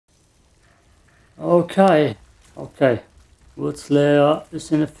Okay, okay. Worldslayer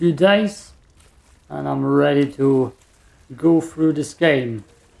is in a few days, and I'm ready to go through this game.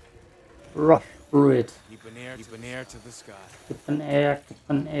 Rush through it. Keep an ear to the sky. Keep an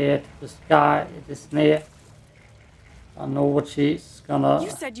ear to the sky. It is near. I know what she's gonna... You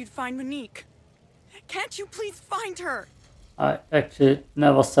said you'd find Monique. Can't you please find her? I actually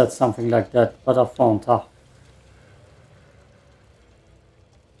never said something like that, but I found her.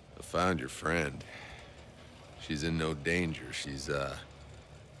 I found your friend. She's in no danger. She's,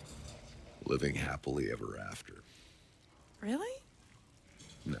 living happily ever after. Really?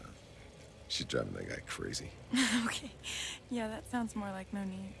 No. She's driving that guy crazy. Okay. Yeah, that sounds more like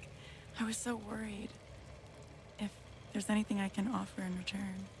Monique. I was so worried. If there's anything I can offer in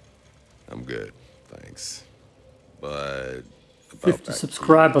return. I'm good, thanks. But... 50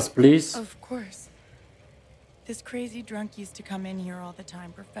 subscribers, please. Of course. This crazy drunk used to come in here all the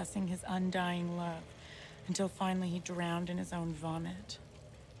time, professing his undying love, until finally he drowned in his own vomit.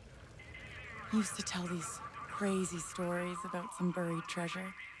 He used to tell these crazy stories about some buried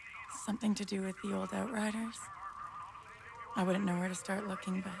treasure, something to do with the old Outriders. I wouldn't know where to start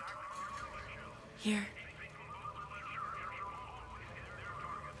looking, but here.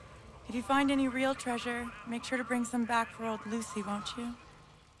 If you find any real treasure, make sure to bring some back for old Lucy, won't you?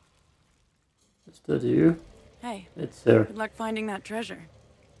 Is that you? Hey, it's her. Good luck finding that treasure.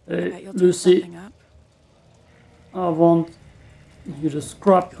 Hey, I bet you'll Lucy. something up. I want you to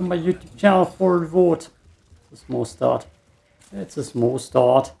subscribe to my YouTube channel for a reward. It's a small start. It's a small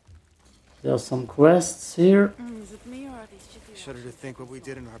start. There are some quests here. Is it me or are these chicken? Shudder to think what we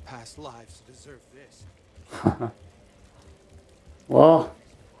did in our past lives to deserve this. Well,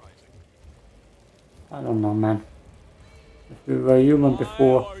 I don't know, man. If we were human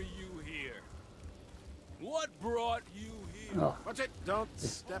before. Why are you here? What brought you here? Oh. Watch it! Don't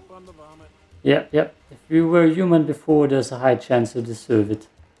step on the vomit. Yep. If we were human before, there's a high chance you deserve it.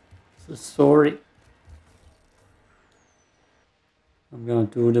 So sorry. I'm gonna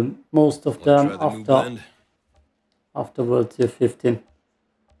do the most of them after World Tier 15.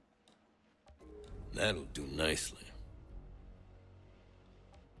 That'll do nicely.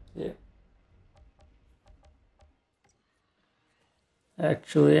 Yeah.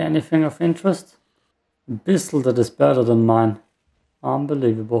 Actually, anything of interest? A pistol that is better than mine.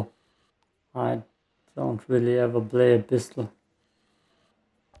 Unbelievable. I don't really ever play a pistol.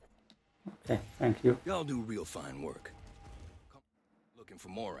 Okay, thank you. Y'all do real fine work. Looking for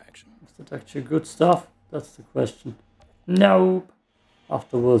more action. Is that actually good stuff? That's the question. Nope.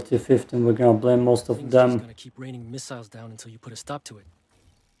 After World Tier 15, we're gonna blame most of them. Just gonna keep raining missiles down until you put a stop to it.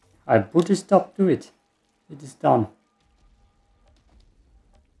 I put a stop to it. It is done.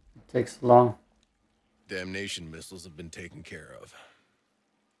 It takes long. Damnation missiles have been taken care of.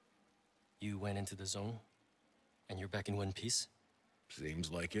 You went into the zone, and you're back in one piece?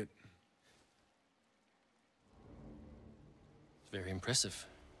 Seems like it. Very impressive.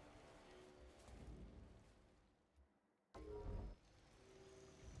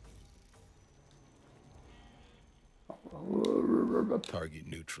 Target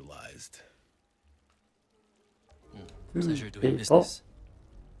neutralized. Pleasure doing business.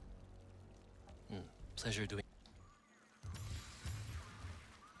 Pleasure doing...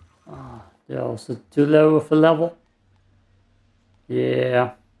 They're also too low of a level.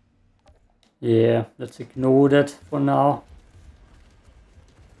 Yeah, let's ignore that for now.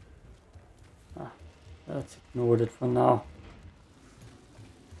 Let's ignore that for now.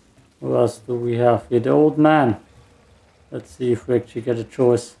 Who else do we have here? The old man. Let's see if we actually get a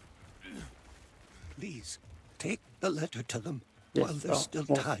choice. Please, take the letter to them Yes, while there's still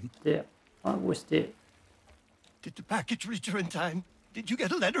time. There. I was there. Did the package reach her in time? Did you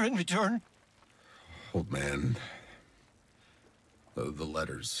get a letter in return? Old man. The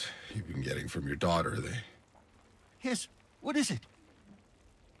letters you've been getting from your daughter, they... Yes, what is it?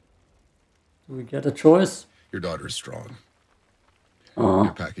 Do we get a choice? Your daughter is strong. Uh-huh.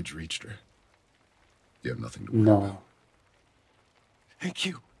 Your package reached her. You have nothing to worry No. about. Thank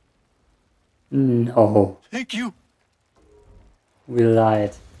you. No. Thank you. We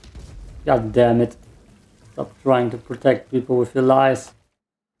lied. God damn it. Stop trying to protect people with your lies.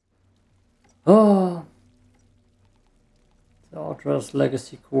 Oh. The Outriders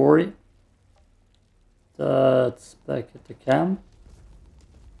Legacy Quarry. That's back at the camp.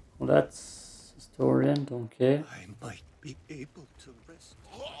 Well, that's historian, don't care. I might be able to rest.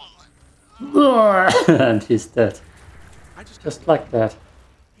 And he's dead. Just like that.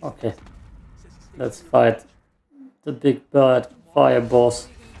 Okay. Let's fight the big bird fire boss.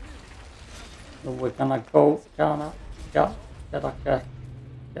 So we're gonna go, get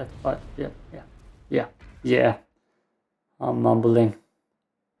fight, yeah. Yeah. I'm mumbling.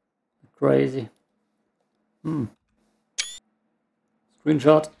 Crazy.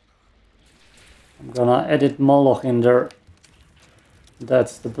 Screenshot. I'm gonna edit Moloch in there.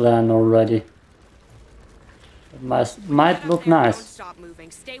 That's the plan already. It might look Don't nice. stop moving.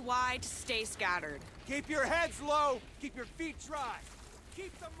 Stay wide, stay scattered. Keep your heads low. Keep your feet dry.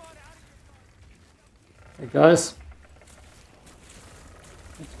 Keep the mud out of your Hey guys.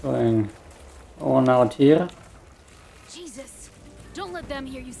 What's going on out here? Jesus, don't let them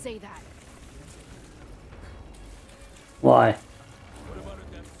hear you say that. Why? What about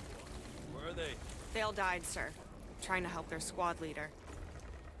a death squad? Where are they? They all died, sir. Trying to help their squad leader.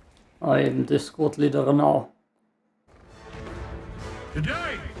 I am the squad leader now.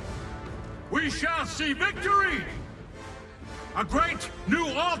 Today, we shall see victory! A great new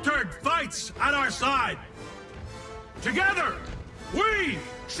altered fights at our side. Together, we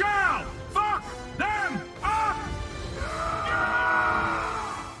shall fuck them up!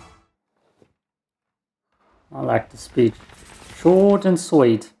 I like the speech. Short and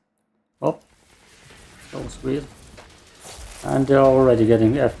sweet. Oh, so sweet. And they're already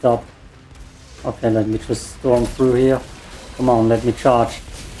getting effed up. Okay, let me just storm through here. Come on, let me charge.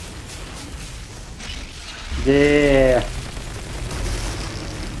 There.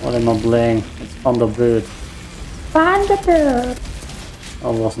 What am I playing? It's Thunderbird. Thunderbird!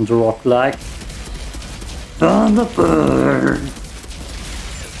 That wasn't rock-like. Thunderbird!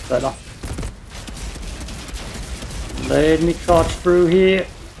 Better. Let me charge through here.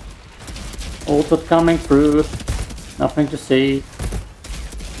 Auto coming through. Nothing to see.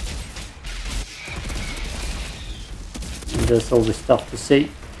 And there's always stuff to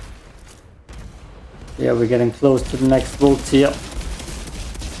see. Yeah, we're getting close to the next vault here.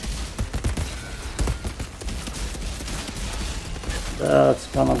 That's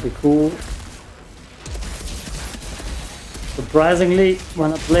gonna be cool. Surprisingly,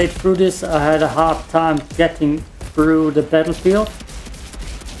 when I played through this, I had a hard time getting through the battlefield.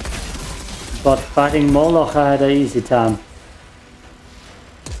 But fighting Moloch, I had an easy time.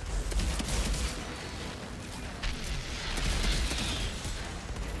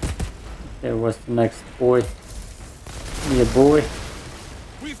 There was the next boy. Yeah, boy.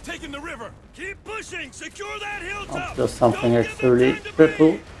 We've taken the river. Keep pushing. Secure that Oh, hilltop. there's something Don't give them actually time to triple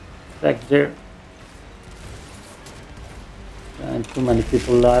breathe. back there. And too many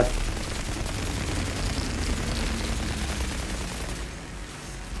people alive.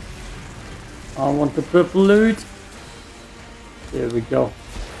 I want the purple loot. There we go.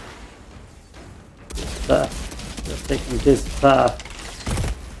 This path. Just taking this path.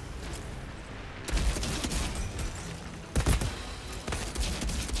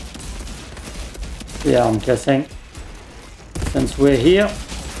 Yeah, I'm guessing since we're here,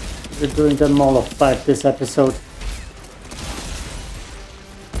 we're doing the Moloch fight this episode.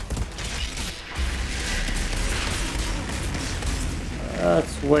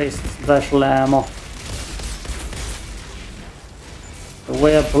 Let's waste special ammo. The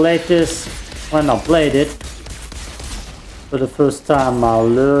way I played this, when I played it for the first time, I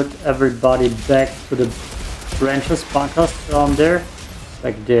lured everybody back to the branches, bunkers down there,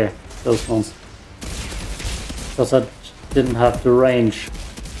 back there, those ones. Because I didn't have the range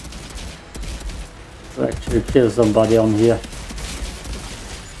to actually kill somebody on here.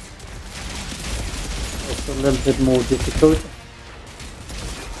 It's a little bit more difficult.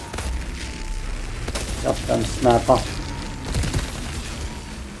 Goddamn sniper.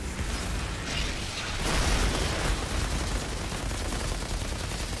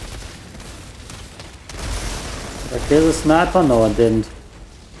 Did I kill the sniper? No, I didn't.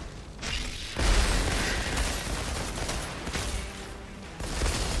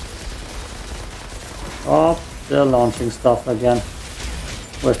 Oh, they're launching stuff again.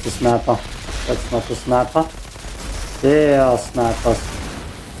 Where's the sniper? That's not the sniper. They are snipers.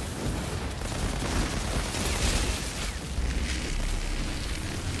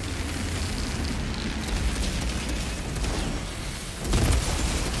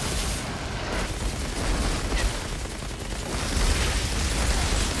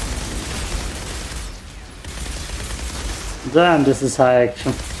 Damn, this is high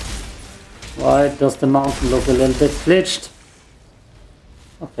action. Why does the mountain look a little bit glitched?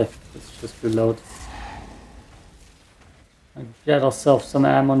 Okay, let's just reload. And get ourselves some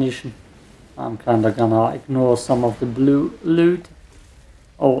ammunition. I'm kinda gonna ignore some of the blue loot.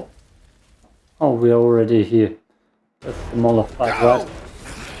 Oh, we're already here. That's the Moloch fight, right?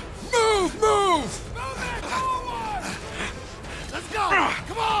 Move! Move! Let's go!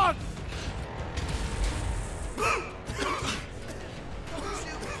 Come on!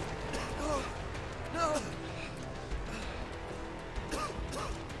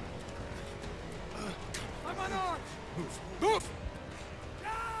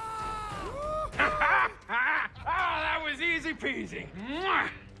 amazing. Mwah!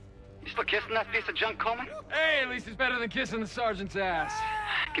 You still kissing that piece of junk, Coleman? Hey, at least it's better than kissing the sergeant's ass.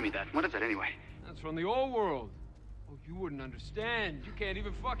 Give me that. What is that anyway? That's from the old world. Oh, you wouldn't understand. You can't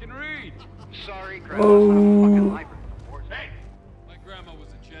even fucking read. Sorry, Grandma's not a fucking library. Hey! My grandma was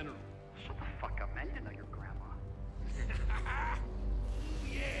a general. Shut the fuck up, man. You know your grandma.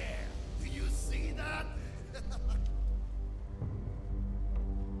 Yeah! Do you see that?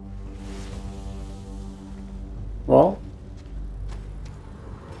 Well,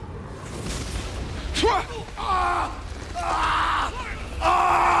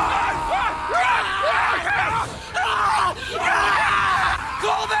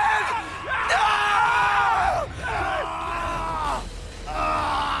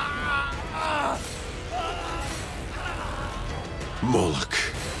 Moloch.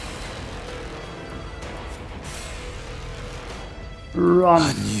 run.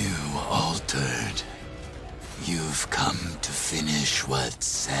 A new altered. You've come to finish what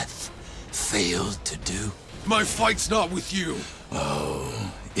Seth failed to do. My fight's not with you.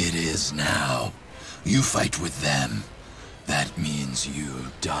 Oh, it is now. You fight with them. That means you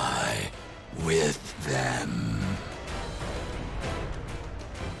die with them.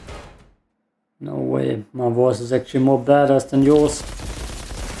 No way, my voice is actually more badass than yours.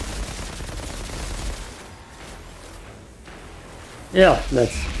 Yeah,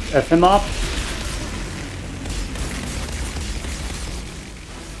 let's F him up.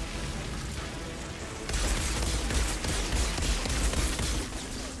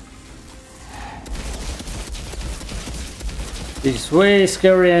 He's way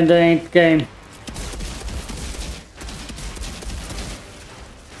scary in the Endgame.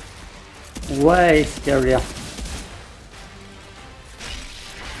 Way scarier.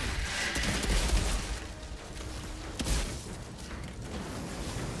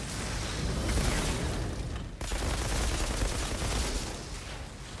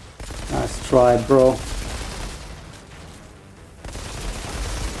 Nice try, bro.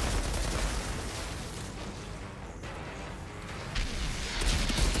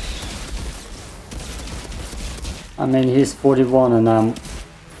 I mean, he's 41 and I'm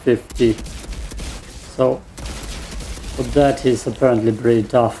 50. So, for that he's apparently pretty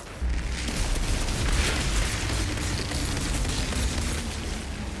tough.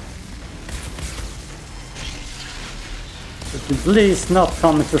 But please not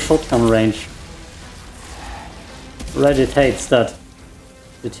come into shotgun range. Reddit hates that.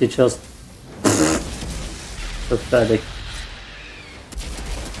 But he just... pathetic.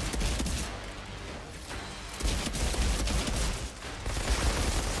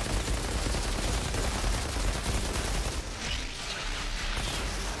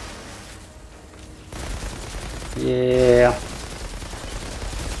 Yeah,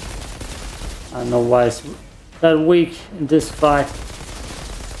 I don't know why it's that weak in this fight.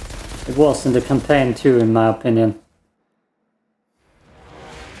 It was in the campaign too, in my opinion.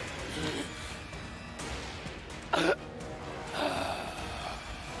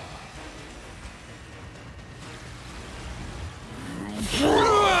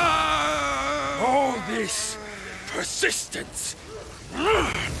 All this persistence.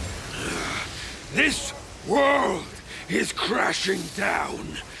 This world is crashing down.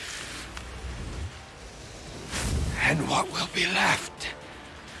 And what will be left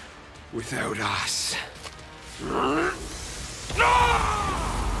without us?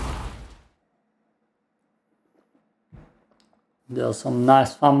 There's some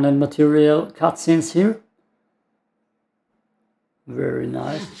nice family material cutscenes here. Very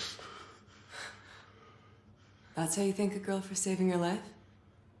nice. That's how you thank a girl for saving your life?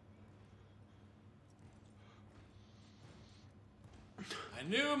 I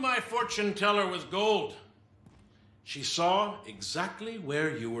knew my fortune teller was gold. She saw exactly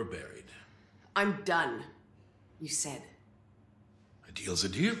where you were buried. I'm done, you said. A deal's a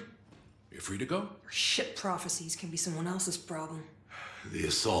deal. You're free to go. Your shit prophecies can be someone else's problem. The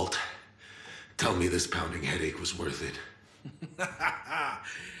assault. Tell me this pounding headache was worth it.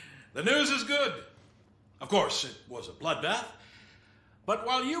 The news is good. Of course, it was a bloodbath. But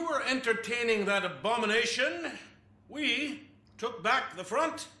while you were entertaining that abomination, we took back the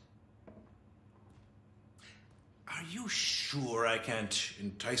front. Are you sure I can't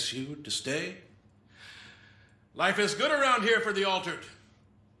entice you to stay? Life is good around here for the altered.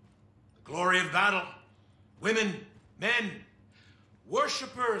 The glory of battle, women, men,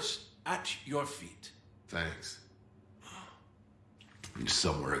 worshippers at your feet. Thanks. There's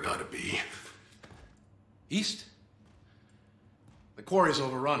somewhere I gotta be. East? The quarry's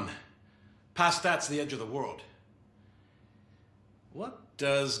overrun. Past that's the edge of the world. What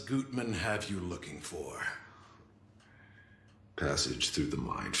does Gutman have you looking for? Passage through the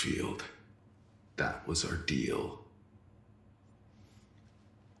minefield. That was our deal.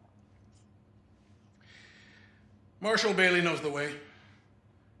 Marshal Bailey knows the way.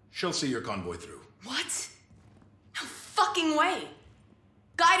 She'll see your convoy through. What? No fucking way!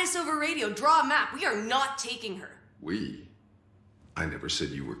 Guide us over radio, draw a map. We are not taking her. We? I never said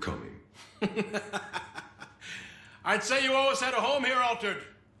you were coming. I'd say you always had a home here, Altered.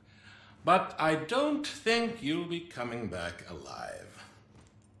 But I don't think you'll be coming back alive.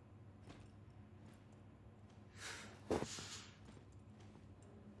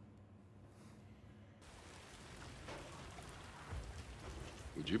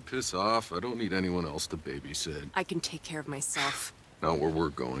 Would you piss off? I don't need anyone else to babysit. I can take care of myself. Not where we're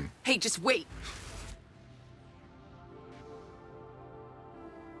going. Hey, just wait.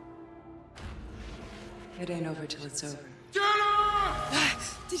 It ain't over till it's over.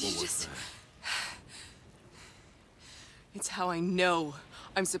 Did you just... It's how I know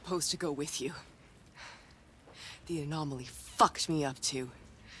I'm supposed to go with you. The anomaly fucked me up too.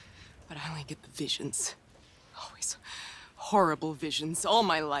 But I only get the visions. Always horrible visions all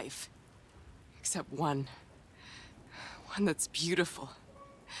my life. Except one. One that's beautiful.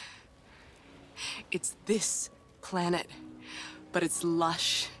 It's this planet. But it's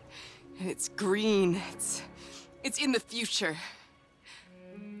lush. And it's green. It's in the future.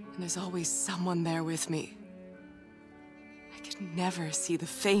 And there's always someone there with me. I could never see the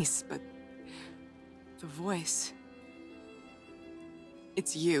face, but the voice.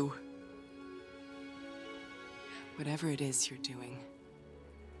 It's you. Whatever it is you're doing,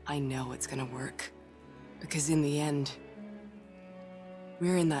 I know it's gonna work. Because in the end,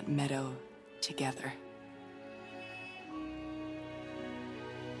 we're in that meadow together.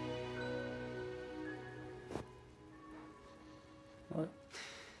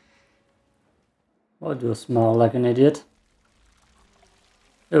 Why do I smile like an idiot?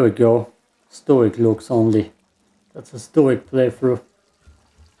 There we go. Stoic looks only. That's a stoic playthrough.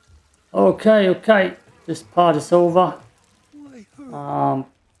 Okay. This part is over.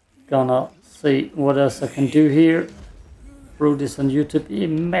 Gonna see what else I can do here. Through this on YouTube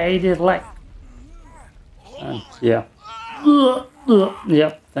immediately. And yeah.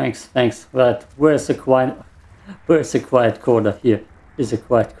 Yeah, thanks. Right, where's the quiet corner? Here is a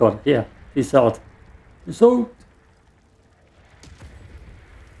quiet corner. Yeah, peace out. Peace out.